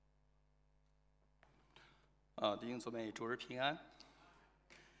弟兄姊妹，主日平安。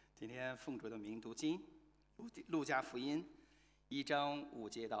今天奉主的名读经，路加福音1章5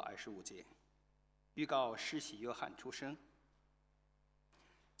节到25节，预告施洗约翰出生。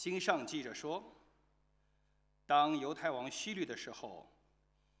经上记着说，当犹太王希律的时候，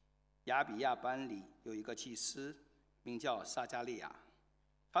亚比亚班里有一个祭司，名叫撒迦利亚，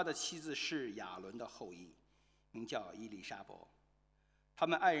他的妻子是亚伦的后裔，名叫伊丽莎伯。他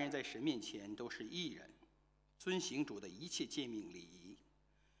们爱人在神面前都是义人，遵行主的一切诫命礼仪，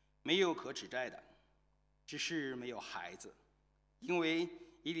没有可指摘的，只是没有孩子，因为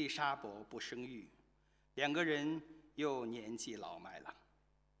伊丽莎伯不生育，两个人又年纪老迈了。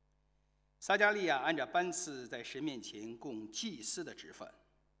撒迦利亚按照班次在神面前供祭司的职分，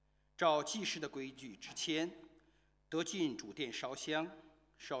照祭司的规矩之前，得进主殿烧香。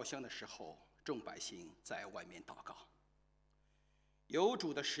烧香的时候，众百姓在外面祷告。有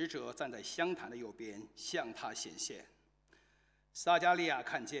主的使者站在香坛的右边，向他显现。撒迦利亚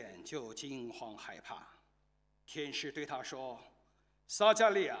看见，就惊慌害怕。天使对他说：“撒迦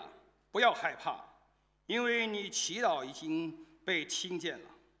利亚，不要害怕，因为你祈祷已经被听见了。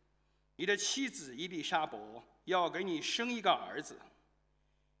你的妻子伊丽莎伯要给你生一个儿子，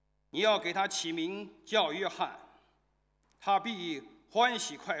你要给他起名叫约翰。他必欢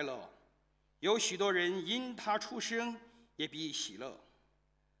喜快乐，有许多人因他出生也必喜乐。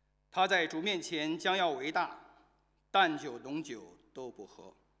他在主面前将要为大，淡酒浓酒都不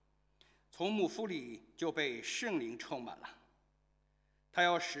喝，从母腹里就被圣灵充满了。他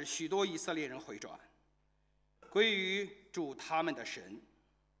要使许多以色列人回转，归于主他们的神。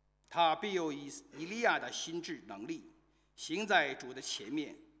他必有以利亚的心智能力，行在主的前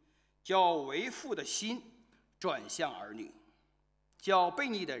面，叫为父的心转向儿女，叫悖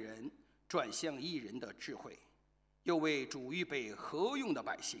逆的人转向义人的智慧，又为主预备合用的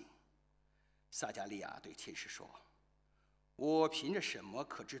百姓。”撒迦利亚对天使说：“我凭着什么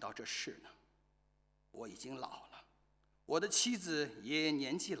可知道这事呢？我已经老了，我的妻子也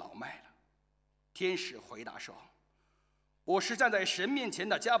年纪老迈了。”天使回答说：“我是站在神面前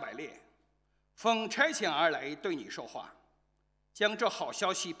的加百列，奉差遣而来对你说话，将这好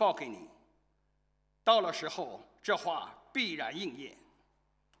消息报给你。到了时候，这话必然应验。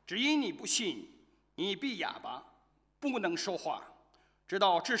只因你不信，你必哑巴，不能说话，直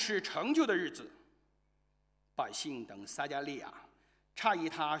到这事成就的日子。”百姓等撒迦利亚诧异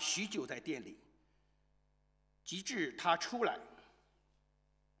他许久在殿里，及至他出来，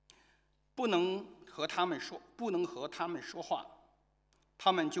不能和他们说话，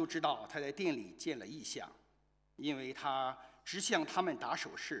他们就知道他在殿里见了异象，因为他只向他们打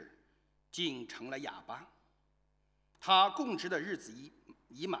手势，竟成了哑巴。他供职的日子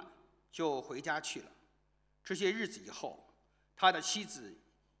已满，就回家去了。这些日子以后，他的妻子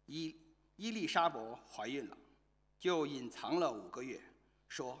伊丽莎伯怀孕了，就隐藏了5个月，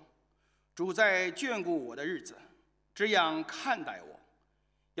说：“主在眷顾我的日子，这样看待我，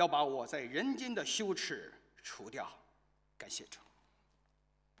要把我在人间的羞耻除掉。”感谢主。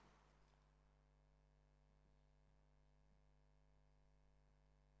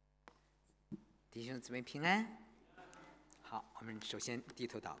弟兄姊妹平安。好，我们首先低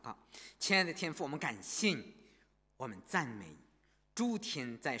头祷告。亲爱的天父，我们感谢你，我们赞美你。诸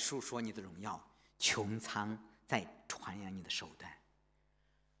天在述说你的荣耀，穹苍在传扬你的手段。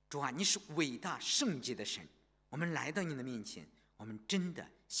主啊，你是伟大圣洁的神，我们来到你的面前，我们真的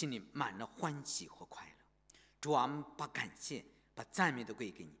心里满了欢喜和快乐。主啊，我们把感谢把赞美都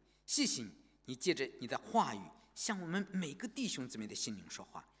归给你。谢谢你借着你的话语向我们每个弟兄姊妹的心灵说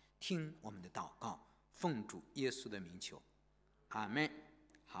话，听我们的祷告，奉主耶稣的名求，阿们。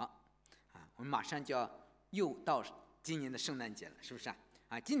好我们马上就要又到今年的圣诞节了，是不是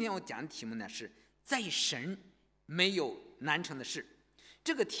今天我讲的题目呢是在神没有难成的事。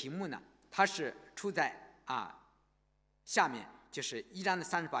这个题目呢，它是出在下面就是1章的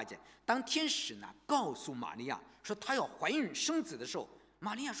38节。当天使呢告诉玛利亚说她要怀孕生子的时候，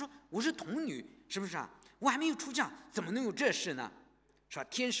玛利亚说：“我是童女，是不是我还没有出嫁，怎么能有这事呢？”说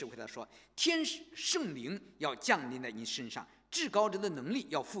天使回答说：“天使圣灵要降临在你身上，至高者的能力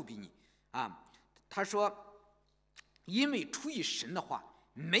要复庇你。”他说：“因为出于神的话，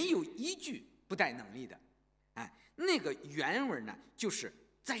没有一句不带能力的。”那个原文呢，就是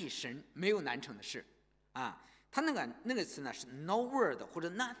在神没有难成的事他那个词呢是 no word 或者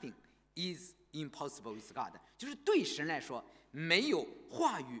nothing is impossible with God， 就是对神来说，没有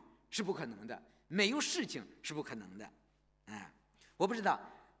话语是不可能的，没有事情是不可能的。我不知道，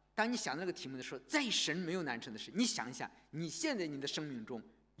当你想到这个题目的时候，在神没有难成的事，你想一想，你现在你的生命中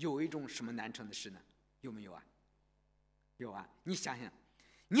有一种什么难成的事呢？有没有有你想想，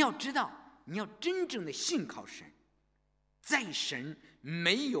你要知道，你要真正的信靠神，在神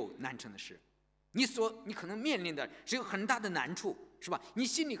没有难成的事。你可能面临的是有很大的难处，是吧？你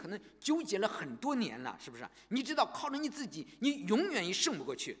心里可能纠结了很多年了，是不是？你知道靠着你自己，你永远也胜不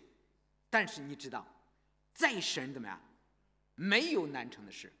过去。但是你知道，在神怎么样？没有难成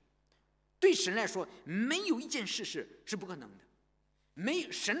的事。对神来说，没有一件事是不可能的。没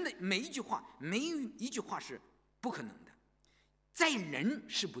有神的每一句话，没有一句话是不可能的。在人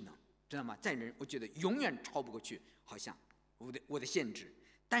是不能，知道吗？在人，我觉得永远超不过去，好像我的限制。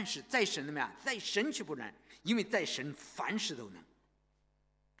但是在神怎么样？在神却不然，因为在神凡事都能。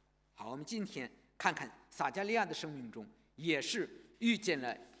好，我们今天看看撒迦利亚的生命中，也是遇见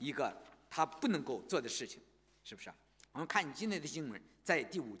了一个他不能够做的事情，是不是？我们看今天的经文，在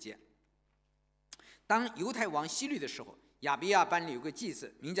第5节，当犹太王希律的时候，亚比亚班里有个祭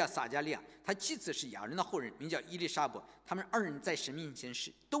司，名叫撒迦利亚，他妻子是亚伦的后人，名叫伊丽莎伯。他们2人在神面前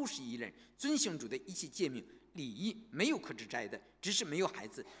都是一人，遵行主的一切诫命礼仪，没有可指摘的，只是没有孩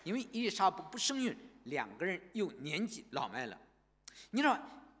子，因为伊丽莎伯不生育，2个人又年纪老迈了。你知道，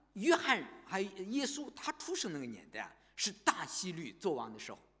约翰还有耶稣他出生那个年代是大希律作王的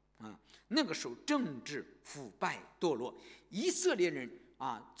时候那个时候政治腐败堕落，以色列人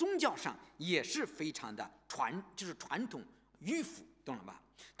宗教上也是非常的传统迂腐，懂了吧？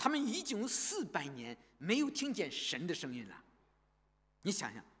他们已经有400年没有听见神的声音了。你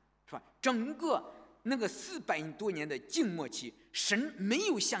想想，是吧？整个那个400多年的静默期，神没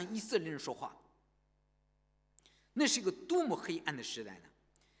有向以色列人说话，那是一个多么黑暗的时代呢？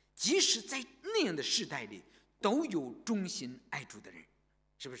即使在那样的时代里，都有忠心爱主的人，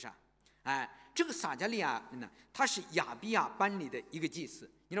是不是这个撒迦利亚呢，他是亚比亚班里的一个祭司。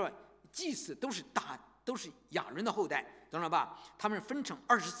你知道吧？祭司都是亚伦的后代，懂了吧？他们分成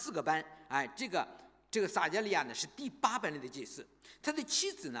24个班。这个撒迦利亚呢是第8班里的祭司，他的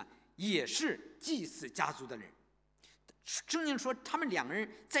妻子呢也是祭司家族的人。圣经说他们2个人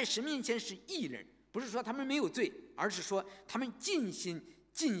在神面前是义人，不是说他们没有罪，而是说他们尽心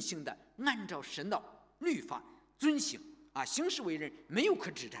尽性的按照神的律法遵行行事为人，没有可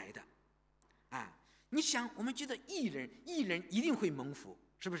指摘的。你想，我们觉得义人一定会蒙福，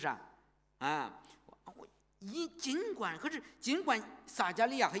是不是尽管撒迦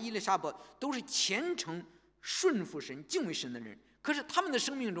利亚和伊丽莎白都是虔诚顺服神敬畏神的人，可是他们的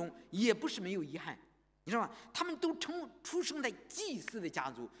生命中也不是没有遗憾，你知道吗？他们都出生在祭司的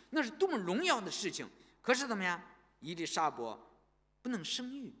家族，那是多么荣耀的事情。可是怎么样？伊丽莎白不能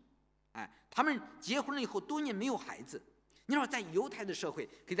生育，他们结婚了以后多年没有孩子。你知道，在犹太的社会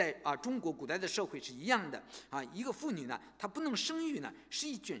跟在中国古代的社会是一样的一个妇女呢，她不能生育呢，是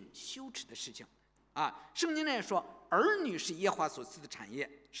一件羞耻的事情圣经里说，儿女是耶和华所赐的产业，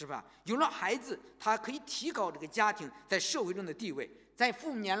是吧？有了孩子，他可以提高这个家庭在社会中的地位，在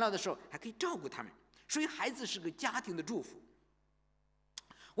父母年老的时候还可以照顾他们，所以孩子是个家庭的祝福。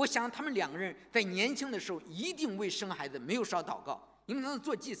我想他们2个人在年轻的时候一定为生孩子没有少祷告，因为他们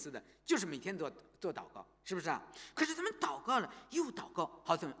做祭司的就是每天做祷告，是不是可是他们祷告了又祷告，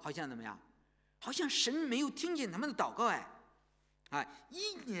好像怎么样？好像神没有听见他们的祷告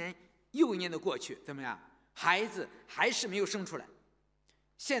1年又1年的过去，怎么样？孩子还是没有生出来。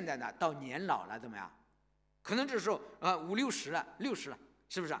现在呢，到年老了，怎么样？可能这时候50-60了，60了，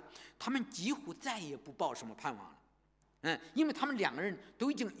是不是他们几乎再也不抱什么盼望了。因为他们2个人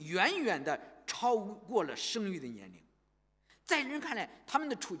都已经远远的超过了生育的年龄，在人看来，他们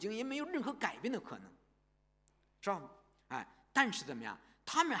的处境也没有任何改变的可能，是吧？但是怎么样？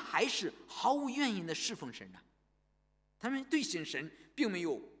他们还是毫无怨言的侍奉神他们对神并没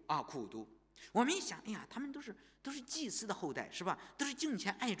有苦毒。我们一想，哎呀，他们都是祭司的后代，是吧？都是敬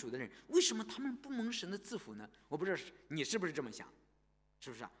虔爱主的人，为什么他们不蒙神的赐福呢？我不知道你是不是这么想，是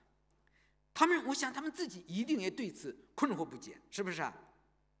不是我想他们自己一定也对此困惑不解，是不是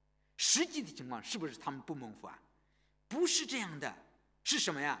实际的情况是不是他们不蒙福不是这样的，是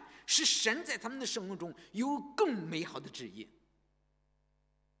什么呀？是神在他们的生活中有更美好的旨意，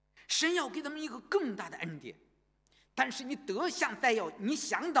神要给他们一个更大的恩典。但是你你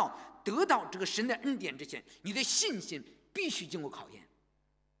想到得到这个神的恩典之前，你的信心必须经过考验，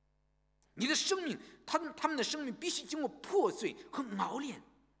你的生命他们的生命必须经过破碎和熬炼。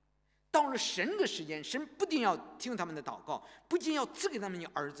到了神的时间，神不仅要听他们的祷告，不仅要赐给他们一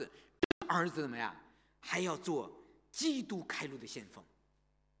个儿子，这个儿子怎么样？还要做基督开路的先锋。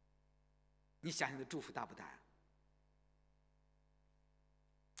你想想的祝福大不大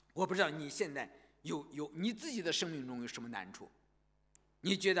我不知道你现在有你自己的生命中有什么难处，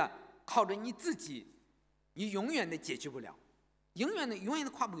你觉得靠着你自己你永远的解决不了，永远的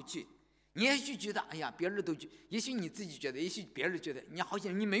跨不过去。你也许觉得，哎呀，别人都也许你自己觉得，也许别人觉得，你好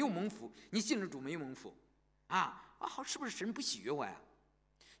像你没有蒙福，你信了主没有蒙福，好，是不是神不喜悦我呀？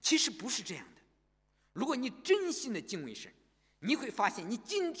其实不是这样的。如果你真心的敬畏神，你会发现，你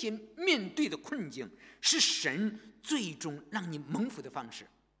今天面对的困境是神最终让你蒙福的方式，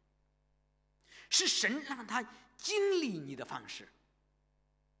是神让他经历你的方式。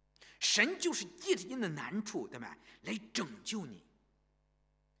神就是借着你的难处，对吧，来拯救你。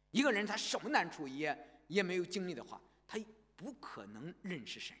一个人他什么难处也没有经历的话，他不可能认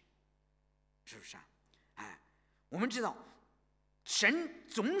识神，是不是啊？我们知道，神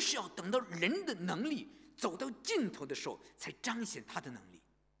总是要等到人的能力走到尽头的时候，才彰显他的能力。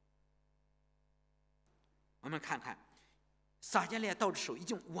我们看看撒迦利亚到的时候已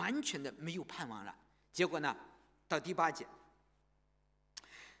经完全的没有盼望了。结果呢，到第8节，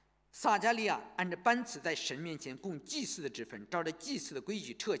撒迦利亚按照班次在神面前供祭司的职分，照着祭司的规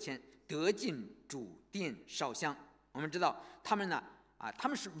矩撤迁，得进主殿烧香。我们知道他们呢，他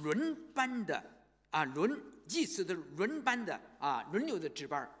们是轮班的祭司的轮班的轮流的值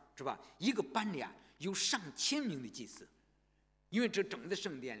班，是吧？一个班里有上千名的祭司，因为这整个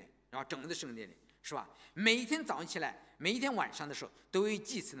圣殿里，整个圣殿里，是吧？每一天早上起来，每一天晚上的时候，都有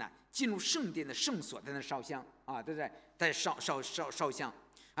祭司呢进入圣殿的圣所，在那烧香对不对？在烧香。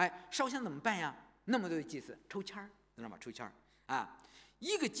烧香怎么办呀？那么多的祭司抽签儿，知道吗？抽签儿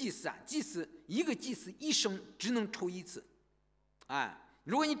一个祭司一个祭司一生只能抽1次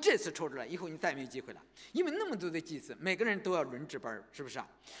如果你这次抽出来，以后你再没有机会了，因为那么多的祭司，每个人都要轮值班，是不是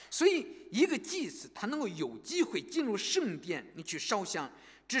所以一个祭司他能够有机会进入圣殿去烧香，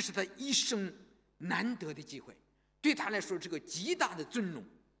这是他一生难得的机会，对他来说是个极大的尊荣。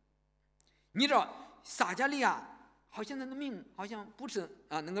你知道撒迦利亚好像那个命好像不是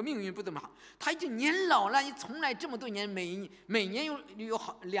那个命运不怎么好，他已经年老了，从来这么多年每年有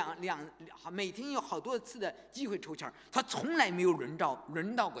每天有好多次的机会抽签，他从来没有轮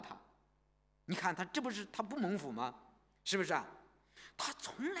到过他。你看他这不是他不蒙福吗？是不是他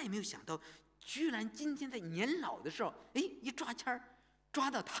从来没有想到，居然今天在年老的时候，一抓签抓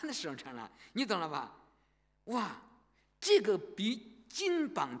到他的身上了，你懂了吧？哇，这个比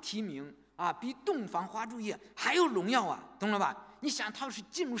金榜题名比洞房花烛夜还有荣耀懂了吧？你想他是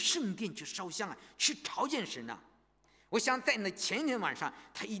进入圣殿去烧香去朝见神我想在那前一天晚上，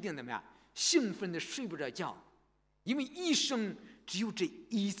他一定怎么样兴奋的睡不着觉，因为一生只有这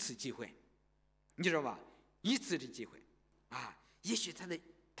一次机会，你知道吧？一次的机会也许他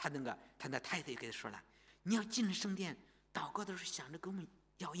的太太给他说了，你要进了圣殿祷告的时候，想着给我们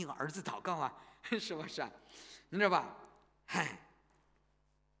要一个儿子祷告是不是你知道吧？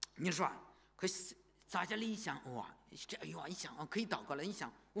你说可是撒迦利亚一想，一想可以祷告了，一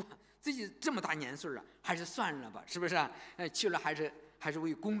想自己这么大年岁了，还是算了吧，是不是去了还是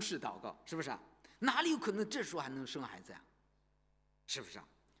为公事祷告，是不是哪里有可能这时候还能生孩子是不是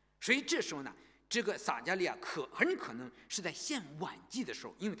所以这时候呢，这个撒迦利亚很可能是在献晚祭的时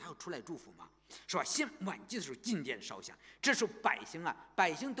候，因为他要出来祝福嘛，是吧？献晚祭的时候进殿烧香，这时候百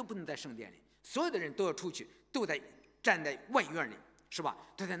姓都不能在圣殿里，所有的人都要出去，都站在外院里，是吧？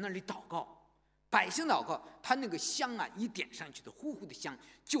都在那里祷告。百姓祷告，他那个香一点上去的呼呼的香，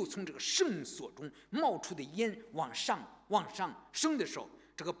就从这个圣所中冒出的烟往上升的时候，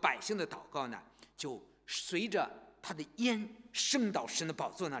这个百姓的祷告呢，就随着他的烟升到神的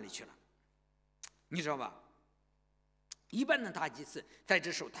宝座那里去了，你知道吧？一般的大祭司在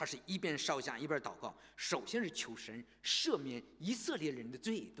这时候，他是一边烧香一边祷告，首先是求神赦免以色列人的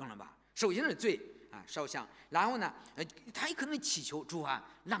罪，懂了吧？首先是罪烧香，然后呢，他也可能祈求主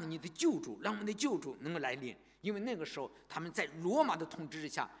让我们的救主能够来临，因为那个时候他们在罗马的统治之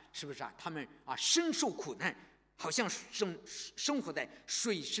下，是不是他们深受苦难，好像生活在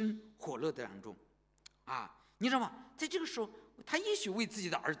水深火热的当中你知道吗？在这个时候，他也许为自己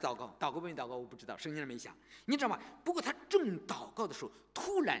的儿子祷告不祷告我不知道，圣经上没讲，你知道吗？不过他正祷告的时候，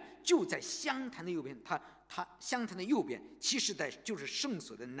突然就在香坛的右边，他香坛的右边，其实就是圣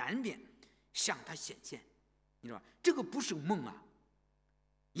所的南边向他显现，你知道吧？这个不是梦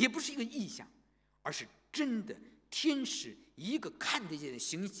也不是一个意象，而是真的天使一个看得见的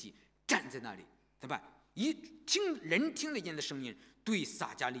形体站在那里，对吧？人听得见的声音对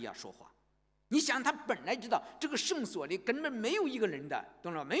撒迦利亚说话。你想，他本来知道这个圣所里根本没有一个人的，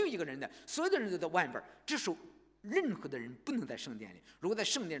懂了？没有一个人的，所有的人都在外边。这时候，任何的人不能在圣殿里。如果在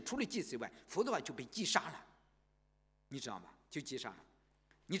圣殿除了祭司以外，否则的话就被击杀了，你知道吗？就击杀了。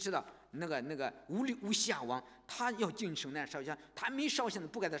你知道那个乌西亚王，他要进圣殿烧香，他没烧香的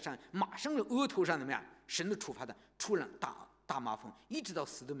不该在上，马上的额头上怎么样？神的处罚的出了大麻风，一直到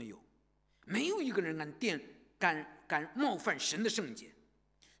死都没有一个人敢冒犯神的圣洁。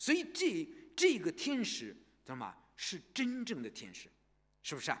所以这个天使怎么是真正的天使，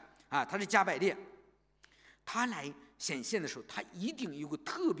是不是啊？他是加百列，他来显现的时候，他一定有个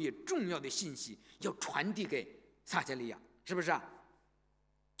特别重要的信息要传递给撒迦利亚，是不是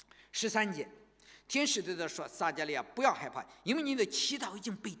13节，天使对他说：“撒迦利亚，不要害怕，因为你的祈祷已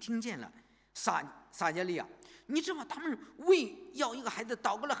经被听见了。撒迦利亚，你知道吗？他们为要一个孩子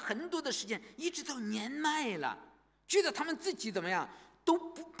祷告了很多的时间，一直到年迈了，觉得他们自己怎么样都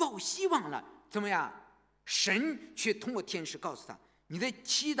不抱希望了，怎么样？神却通过天使告诉他：你的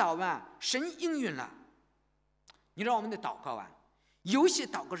祈祷神应允了。你知道我们的祷告有些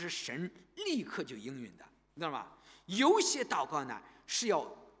祷告是神立刻就应允的，你知道吗？有些祷告呢是要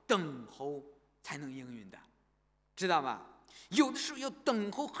等候才能应允的，知道吗？有的时候要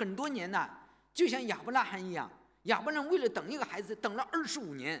等候很多年呢，就像亚伯拉罕一样，亚伯拉罕为了等一个孩子等了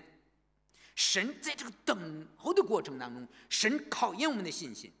25年。神在这个等候的过程当中，神考验我们的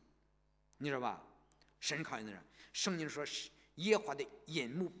信心，你知道吧？神考验的人，圣经说耶和华的眼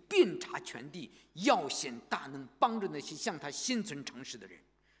目遍察全地，要显大能，帮助那些向他心存诚实的人，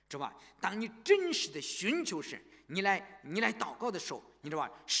知道吧？当你真实的寻求神，你来祷告的时候，你知道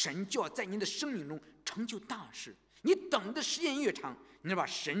吧？神就要在你的生命中成就大事。你等的时间越长，你知道吧？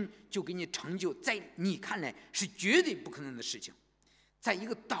神就给你成就在你看来是绝对不可能的事情。在一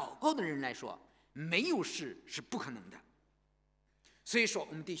个祷告的人来说，没有事是不可能的。所以说，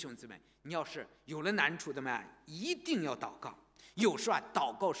我们弟兄姊妹，你要是有了难处的嘛，一定要祷告。有时候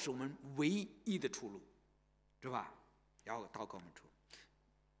祷告是我们唯一的出路，是吧？要祷告我们出路。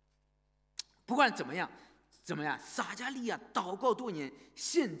不管怎么样，撒迦利亚祷告多年，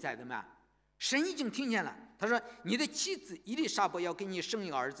现在的嘛，神已经听见了。他说：“你的妻子伊丽莎白要给你生一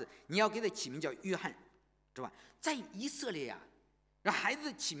个儿子，你要给他起名叫约翰，是吧？”在以色列让孩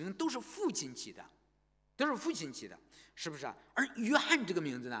子起名都是父亲起的，是不是而约翰这个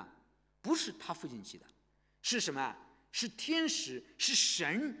名字呢，不是他父亲起的，是什么？是天使，是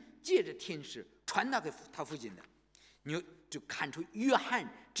神借着天使传达给他父亲的。你就看出约翰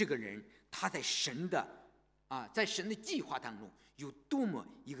这个人，他在神的计划当中有多么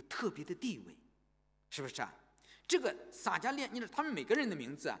一个特别的地位，是不是这个撒迦利亚，你知道他们每个人的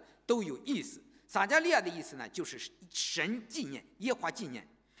名字都有意思。撒迦利亚的意思呢，就是神纪念，耶和华纪念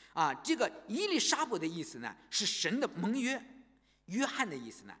这个伊丽莎白的意思呢，是神的盟约。约翰的意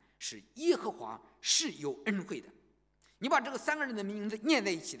思呢，是耶和华是有恩惠的。你把这个3个人的名字念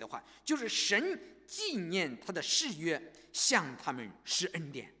在一起的话，就是神纪念他的誓约，向他们施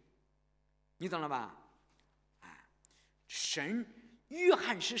恩典。你懂了吧？约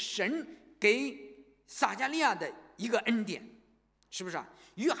翰是神给撒迦利亚的一个恩典，是不是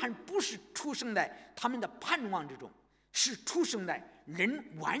约翰不是出生在他们的盼望之中，是出生在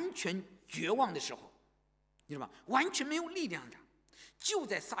人完全绝望的时候，你知道吧？完全没有力量的，就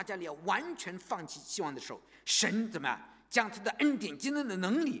在撒迦利亚完全放弃希望的时候，神怎么样将他的恩典、惊人的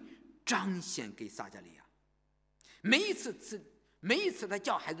能力彰显给撒迦利亚。每一次他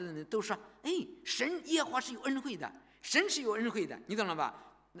叫孩子的人都说：“神耶和华是有恩惠的，神是有恩惠的。”你懂了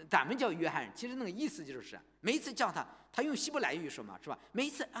吧？咱们叫约翰，其实那个意思就是每一次叫他用希伯来语说嘛，是吧？每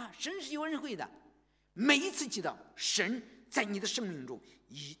一次神是有恩惠的，每一次记得神在你的生命中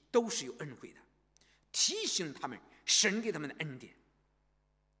都是有恩惠的，提醒他们神给他们的恩典，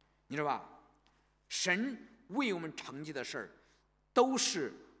你知道吧？神为我们成就的事儿，都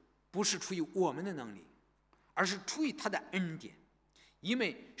是不是出于我们的能力，而是出于他的恩典。因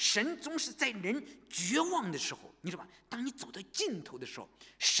为神总是在人绝望的时候，你知道吧？当你走到尽头的时候，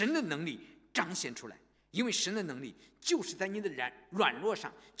神的能力彰显出来。因为神的能力就是在你的软弱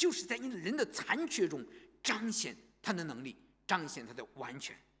上，就是在你的人的残缺中彰显他的能力，彰显他的完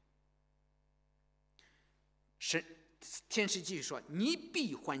全。天使继续说：“你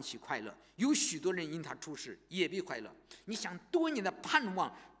必欢喜快乐，有许多人因他出世也必快乐。”你想多年的盼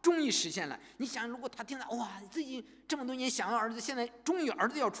望终于实现了，你想如果他听到自己这么多年想要儿子，现在终于儿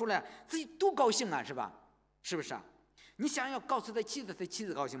子要出来，自己多高兴是吧？是不是你想要告诉他妻子，他妻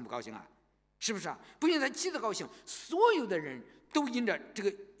子高兴不高兴是不是不仅他妻子高兴，所有的人都因着这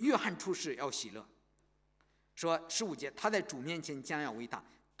个约翰出世要喜乐。说15节，他在主面前将要为大，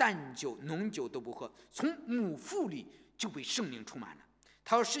淡酒浓酒都不喝，从母腹里就被圣灵充满了。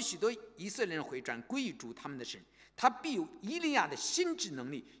他要使许多以色列人回转归于主他们的神，他必有以利亚的心智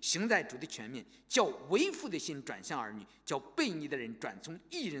能力，行在主的全面，叫为父的心转向儿女，叫悖逆的人转从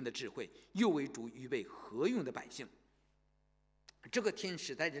义人的智慧，又为主预备合用的百姓。这个天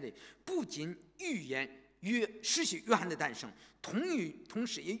使在这里不仅预言施洗约翰的诞生，同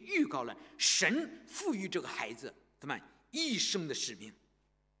时也预告了神赋予这个孩子怎么一生的使命。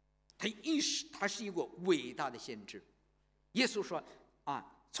他是一个伟大的先知。耶稣说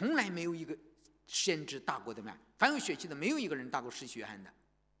从来没有一个先知大过怎么样？凡有血气的，没有一个人大过施洗约翰的，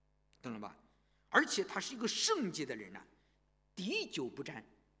懂了吧？而且他是一个圣洁的人啊，滴酒不沾，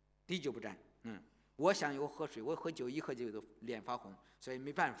滴酒不沾。我想有喝水，我喝酒一喝酒都脸发红，所以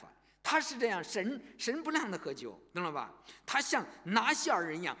没办法。他是这样，神不让他喝酒，懂了吧？他像拿西尔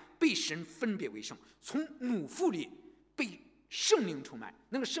人一样，被神分别为圣，从母腹里被圣灵充满。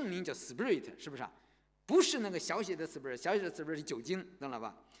那个圣灵叫 Spirit， 是不是啊？不是那个小写的 Spirit， 小写的 Spirit 是酒精，懂了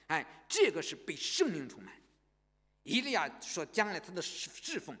吧？这个是被圣灵充满。以利亚说，将来他的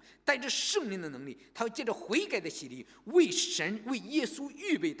侍奉带着圣灵的能力，他要借着悔改的洗礼，为耶稣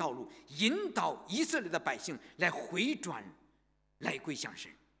预备道路，引导以色列的百姓来回转，来归向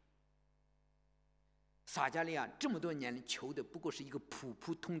神。撒迦利亚这么多年求的不过是一个普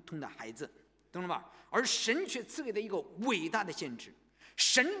普通通的孩子，懂了吧？而神却赐给他一个伟大的先知，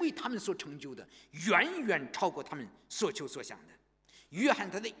神为他们所成就的远远超过他们所求所想的。约翰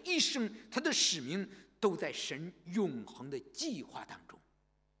他的一生，他的使命都在神永恒的计划当中，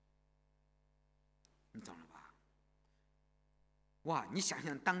你懂了吧？哇，你想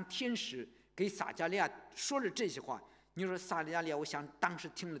想，当天使给撒迦利亚说了这些话，你说撒迦利亚，我想当时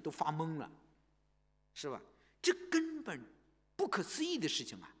听了都发懵了，是吧？这根本不可思议的事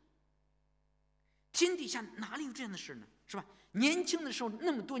情啊！天底下哪里有这样的事呢？是吧？年轻的时候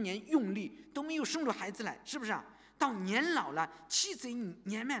那么多年用力都没有生出孩子来，是不是啊？到年老了，妻子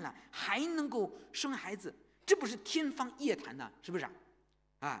年迈了，还能够生孩子，这不是天方夜谭呐，是不是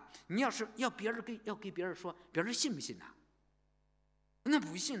啊？你要是要给别人说，别人信不信呐？那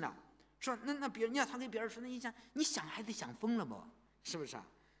不信呐，说那别人要他给别人说，那你想孩子想疯了不？是不是啊？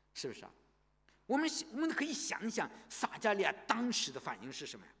是不是啊？我们可以想一想撒迦利亚当时的反应是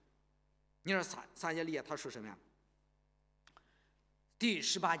什么呀？你说撒迦利亚他说什么呀？第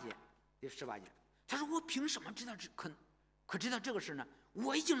18节，他说：“我凭什么知道可知道这个事呢？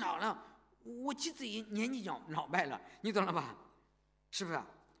我已经老了，我妻子也年纪老迈了，你懂了吧？是不是啊？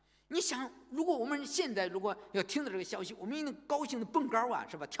你想，如果我们现在如果要听到这个消息，我们一定高兴的蹦高啊，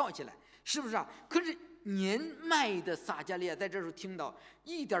是吧？跳起来，是不是啊？可是年迈的撒迦利亚在这时候听到，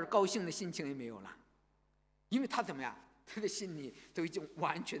一点高兴的心情也没有了，因为他怎么样？他的心里都已经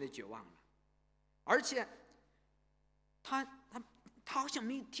完全的绝望了，而且他好像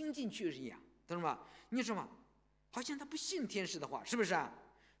没听进去一样。”懂了吧？你说嘛，好像他不信天使的话，是不是啊？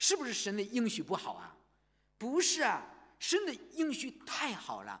是不是神的应许不好啊？不是啊，神的应许太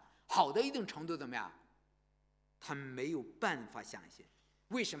好了，好到一定程度怎么样？他没有办法相信，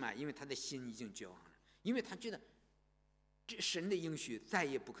为什么？因为他的心已经绝望了，因为他觉得这神的应许再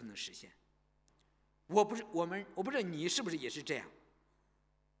也不可能实现。我不知道你是不是也是这样？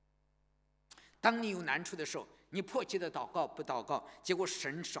当你有难处的时候，你迫切的祷告不祷告，结果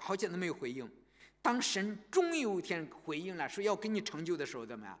神好像都没有回应。当神终有一天回应了，说要给你成就的时候，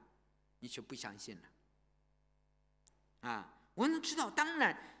怎么样？你却不相信了。我能知道，当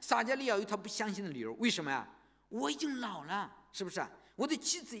然撒迦利亚有他不相信的理由，为什么呀？我已经老了，是不是？我的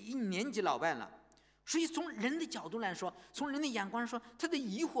妻子已年纪老迈了，所以从人的角度来说，从人的眼光说，他的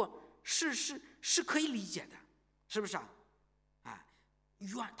疑惑是可以理解的，是不是啊？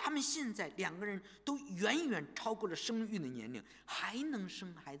他们现在两个人都远远超过了生育的年龄，还能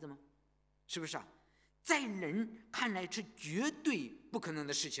生孩子吗？是不是啊？在人看来是绝对不可能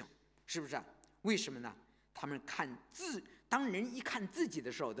的事情，是不是啊？为什么呢？他们当人一看自己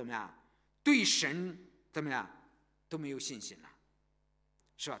的时候，怎么样？对神怎么样都没有信心了，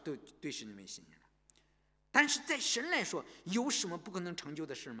是吧？都对神没有信心了。但是在神来说，有什么不可能成就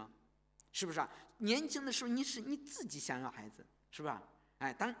的事吗？是不是啊？年轻的时候你自己想要孩子，是吧？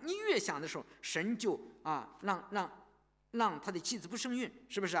当你越想的时候，神就让他的妻子不生孕，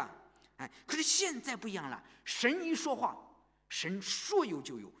是不是啊？可是现在不一样了，神一说话，神说有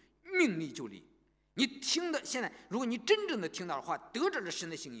就有，命立就立。你听的现在，如果你真正的听到的话，得着了神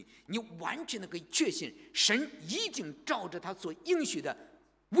的心意，你完全的可以确信，神已经照着他所应许的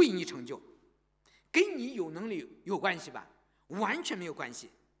为你成就。跟你有能力有关系吧？完全没有关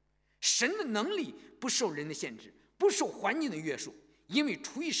系。神的能力不受人的限制，不受环境的约束。因为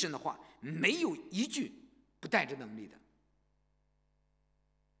出于神的话，没有一句不带着能力的。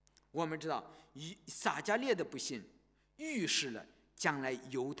我们知道撒迦利亚的不信预示了将来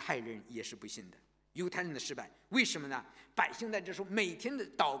犹太人也是不信的，犹太人的失败。为什么呢？百姓在这时候每天的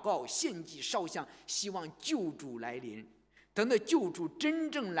祷告献祭烧香，希望救主来临。等到救主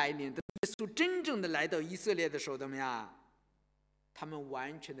真正来临，等耶稣真正的来到以色列的时候，怎么样？他们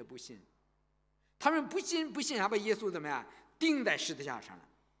完全的不信，他们不信还把耶稣怎么样钉在十字架上了。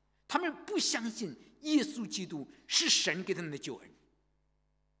他们不相信耶稣基督是神给他们的救恩，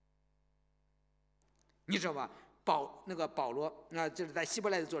你知道吧？保罗就是在希伯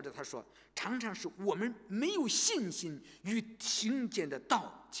来的作者他说，常常是我们没有信心与听见的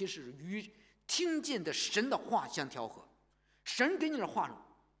道，其实与听见的神的话相调和。神给你的话了，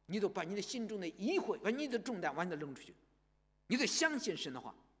你都把你的心中的疑惑，把你的重担完全扔出去，你得相信神的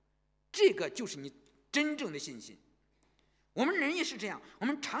话，这个就是你真正的信心。我们人也是这样，我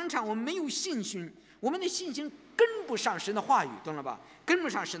们常常没有信心，我们的信心跟不上神的话语，懂了吧？跟不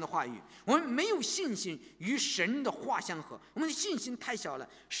上神的话语，我们没有信心与神的话相合，我们的信心太小了。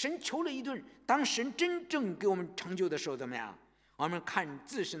神求了一顿，当神真正给我们成就的时候，怎么样？我们看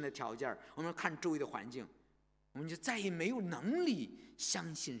自身的条件，我们看周围的环境，我们就再也没有能力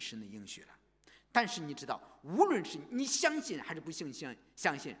相信神的应许了。但是你知道，无论是你相信还是不相信，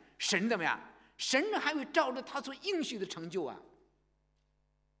神怎么样？神还会照着他所应许的成就啊。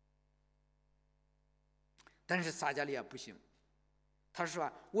但是撒迦利亚不行，他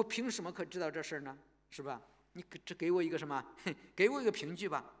说我凭什么可知道这事儿呢？是吧？你只给我一个什么？给我一个凭据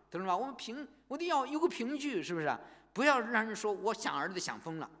吧，懂了吧？我得要有个凭据，是不是？不要让人说我想儿子想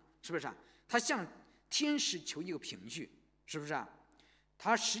疯了，是不是？他向天使求一个凭据，是不是？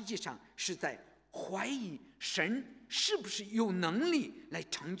他实际上是在怀疑神是不是有能力来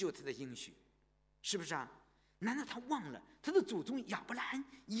成就他的应许，是不是啊？难道他忘了他的祖宗亚伯拉罕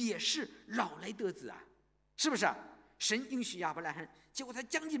也是老来得子啊？是不是啊？神应许亚伯拉罕，结果他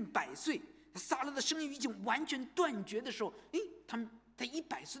将近100岁，撒拉的生育已经完全断绝的时候，他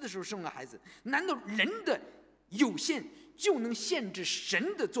100岁的时候生了孩子。难道人的有限就能限制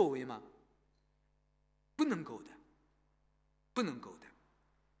神的作为吗？不能够的，不能够的。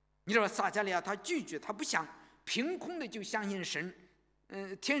你知道撒迦利亚他拒绝，他不想凭空的就相信神，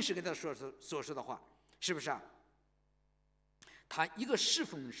天使给他所说的话，是不是啊？他一个侍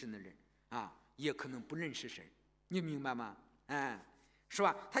奉神的人啊，也可能不认识神，你明白吗？是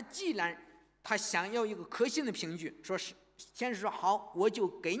吧？他既然他想要一个可信的凭据，说是天使说好，我就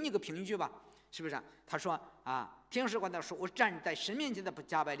给你个凭据吧，是不是啊？他说天使管他说，我站在神面前的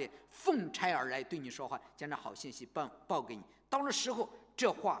加百列，奉差而来对你说话，将这好信息报给你。到了时候，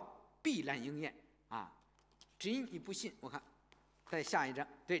这话必然应验啊！只因你不信，我看在下一章，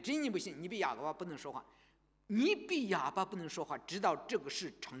对，只因你不信，你比哑巴不能说话，你比哑巴不能说话，直到这个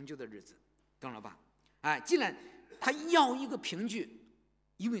事成就的日子，懂了吧？既然他要一个凭据，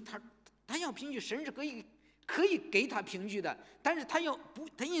因为他要凭据，神是可以给他凭据的，但是他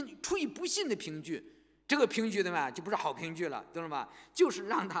出于不信的凭据，这个凭据对吧，就不是好凭据了，懂了吧？就是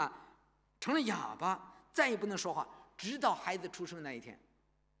让他成了哑巴，再也不能说话，直到孩子出生那一天，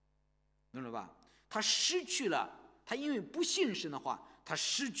懂了吧？他失去了，他因为不信神的话，他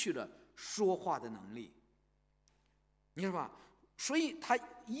失去了说话的能力，你知道吧？所以他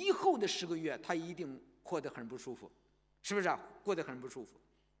以后的10个月，他一定过得很不舒服，是不是啊？过得很不舒服，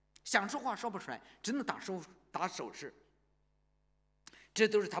想说话说不出来，只能打手势，这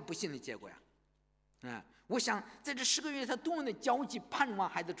都是他不信的结果呀。我想在这10个月，他多么的焦急，盼望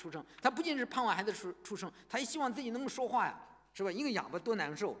孩子出生。他不仅是盼望孩子出生，他也希望自己能够说话呀，是吧？一个哑巴多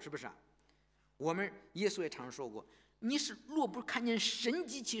难受，是不是啊？我们耶稣也常说过，你若不看见神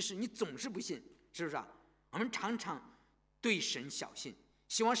迹奇事，你总是不信，是不是啊？我们常常对神小信，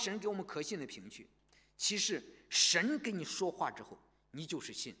希望神给我们可信的凭据。其实神跟你说话之后，你就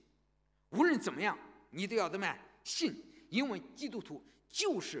是信。无论怎么样，你都要怎么样信，因为基督徒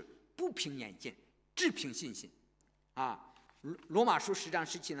就是不凭眼见，只凭信心罗马书10章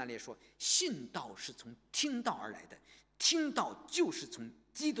17那里说，信道是从听道而来的，听道就是从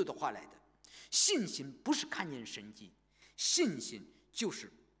基督的话来的。信心不是看见神迹，信心就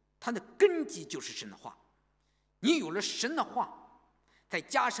是它的根基就是神的话。你有了神的话，再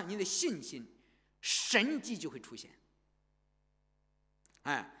加上你的信心，神迹就会出现。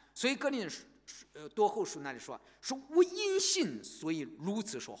所以哥林多后书那里说我因信所以如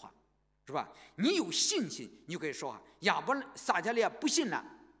此说话，是吧？你有信心，你就可以说话。撒迦利亚不信了，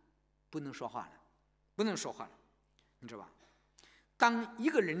不能说话了，你知道吧？当一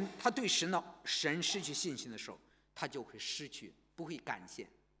个人他对神失去信心的时候，他就会不会感谢，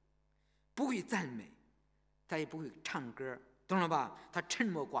不会赞美，他也不会唱歌，懂了吧？他沉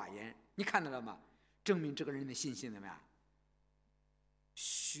默寡言，你看到了吗？证明这个人的信心怎么样？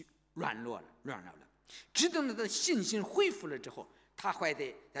软弱了。直等他的信心恢复了之后，他还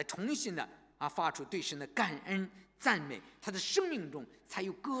得再重新的发出对神的感恩赞美，他的生命中才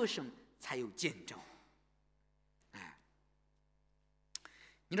有歌声，才有见证。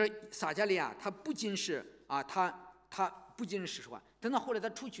你知道撒迦利亚他不仅是他不仅是说话，等到后来他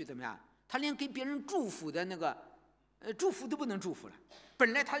出去怎么样？他连给别人祝福的那个祝福都不能祝福了。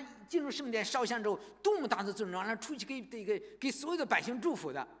本来他进入圣殿烧香之后多么大的尊荣，让他出去给所有的百姓祝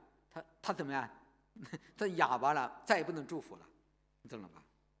福的，他怎么样？他哑巴了，再也不能祝福了，你懂了吧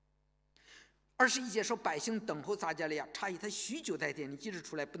？21节说，百姓等候撒迦利亚，诧异他许久在殿里，即使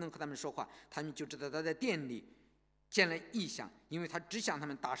出来不能和他们说话，他们就知道他在殿里见了异象，因为他只向他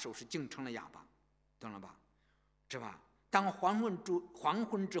们打手势，竟成了哑巴，懂了吧？是吧？当黄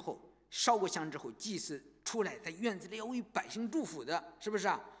昏之后，烧过香之后，祭司出来，在院子里要为百姓祝福的，是不是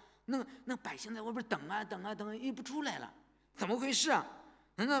啊？那百姓在外边等啊等啊等啊，也不出来了，怎么回事啊？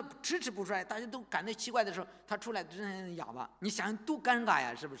那迟迟不出来，大家都感到奇怪的时候，他出来真是哑巴，你想多尴尬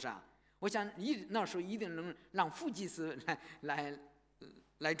呀，是不是啊？我想那时候一定能让副祭司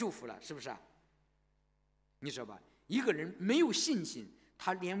来祝福了，是不是啊？你知道吧？一个人没有信心，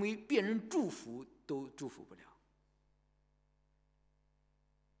他连为别人祝福都祝福不了。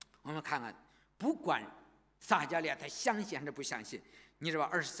我们看看，不管撒迦利亚他相信还是不相信，你知道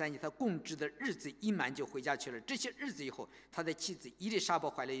吧？23节，他供职的日子一满就回家去了。这些日子以后，他的妻子伊丽莎白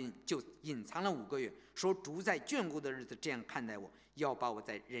怀了孕，就隐藏了5个月，说主在眷顾的日子这样看待我，要把我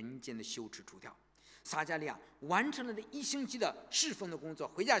在人间的羞耻除掉。撒迦利亚完成了这1星期的侍奉的工作，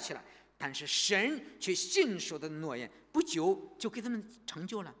回家去了。但是神却信守他的诺言，不久就给他们成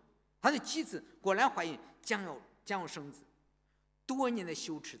就了。他的妻子果然怀孕，将要生子。多年的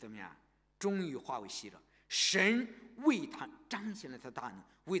羞耻怎么样？终于化为喜乐。神为他彰显了他的大能，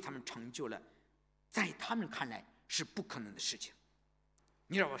为他们成就了在他们看来是不可能的事情。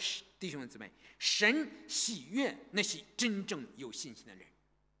你知道吧，弟兄姊妹，神喜悦那些真正有信心的人。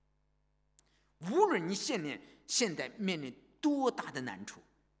无论你现在面临多大的难处，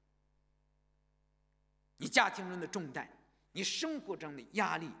你家庭中的重担，你生活中的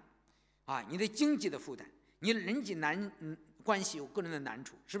压力啊，你的经济的负担，你的人际关系有个人的难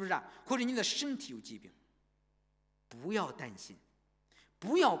处，是不是啊？或者你的身体有疾病，不要担心，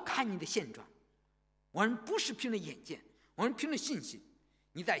不要看你的现状。我们不是凭着眼见，我们凭着信心。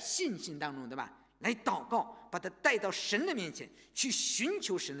你在信心当中，对吧？来祷告，把它带到神的面前，去寻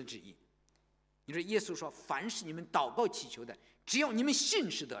求神的旨意。你说耶稣说，凡是你们祷告祈求的，只要你们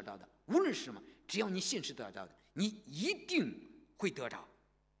信是得到的，无论是什么，只要你信是得到的，你一定会得着。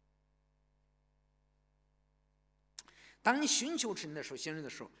当你寻求神的时候，信任的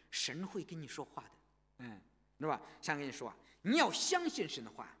时候，神会跟你说话的，是吧？想跟你说，你要相信神的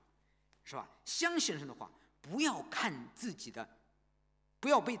话，是吧？相信神的话，不要看自己的，不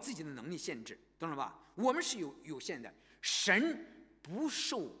要被自己的能力限制，懂了吧？我们是有限的，神不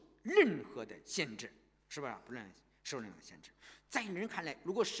受任何的限制，是吧？不受任何限制。在人看来，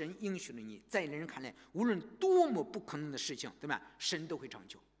如果神应许了你，在人看来，无论多么不可能的事情，对吧？神都会成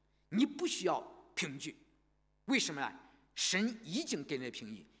就。你不需要凭据，为什么呢？神已经给你的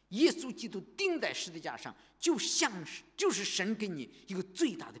凭据，耶稣基督钉在十字架上，就是神给你一个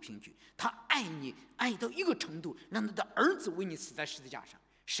最大的凭据。他爱你，爱到一个程度，让他的儿子为你死在十字架上。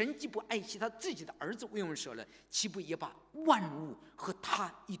神既不爱惜他自己的儿子为我们舍了，岂不也把万物和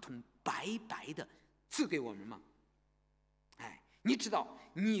他一同白白的赐给我们吗？你知道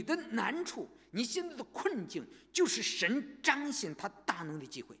你的难处，你现在的困境，就是神彰显他大能的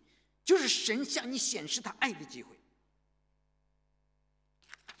机会，就是神向你显示他爱的机会。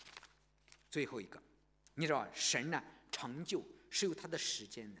最后一个，你知道神呢，成就是有他的时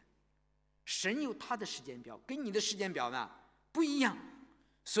间的，神有他的时间表，跟你的时间表呢不一样，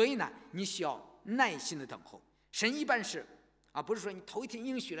所以呢，你需要耐心的等候。神一般是不是说你头一天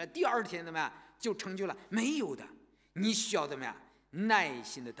应许了，第二天怎么样就成就了？没有的，你需要怎么样？耐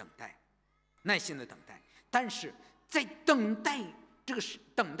心的等待，耐心的等待。但是在等待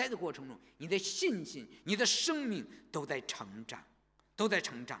的过程中，你的信心、你的生命都在成长，都在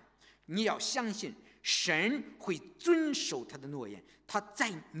成长。你要相信神会遵守他的诺言，他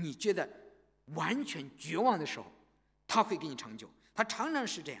在你觉得完全绝望的时候，他会给你成就。他常常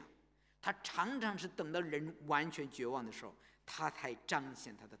是这样，他常常是等到人完全绝望的时候，他才彰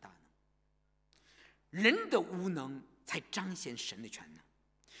显他的大能。人的无能才彰显神的全能，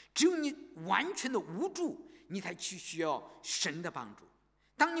只有你完全的无助，你才需要神的帮助。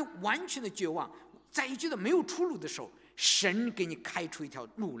当你完全的绝望，在觉得没有出路的时候，神给你开出一条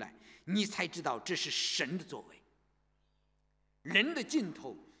路来，你才知道这是神的作为。人的尽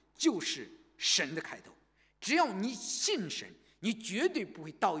头就是神的开头，只要你信神，你绝对不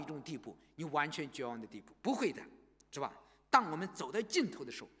会到一种地步，你完全绝望的地步，不会的，是吧？当我们走到尽头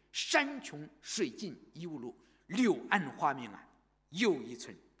的时候，山穷水尽疑无路，柳暗花明又一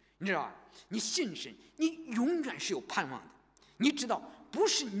村。你知道吧？你信神，你永远是有盼望的。你知道，不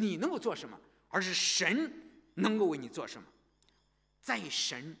是你能够做什么，而是神能够为你做什么。在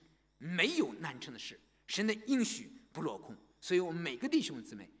神没有难成的事，神的应许不落空。所以我们每个弟兄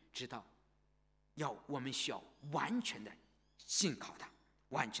姊妹知道，我们需要完全的信靠他，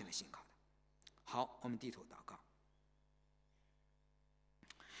完全的信靠他。好，我们低头祷告。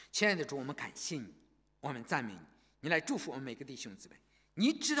亲爱的主，我们感谢你，我们赞美你，你来祝福我们每个弟兄姊妹。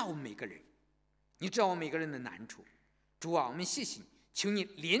你知道我们每个人，你知道我们每个人的难处。主啊，我们谢谢你，求你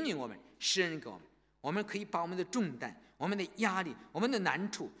怜悯我们，施恩给我们，我们可以把我们的重担、我们的压力、我们的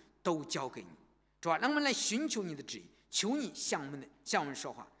难处都交给你。主啊，让我们来寻求你的旨意，求你向我们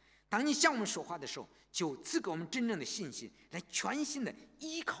说话。当你向我们说话的时候，就赐给我们真正的信心，来全心的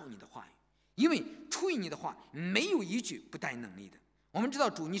依靠你的话语。因为出于你的话，没有一句不带能力的。我们知道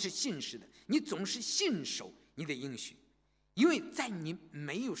主你是信实的，你总是信守你的应许，因为在你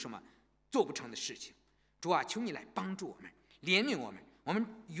没有什么做不成的事情。主啊，求你来帮助我们，怜悯我们。我们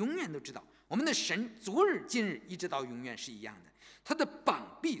永远都知道，我们的神昨日今日一直到永远是一样的，他的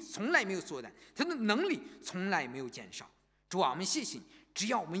膀臂从来没有缩短，他的能力从来没有减少。主啊，我们谢谢你，只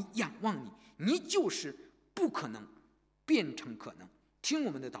要我们仰望你，你就是不可能变成可能。听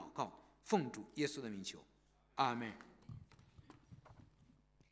我们的祷告，奉主耶稣的名求，阿们。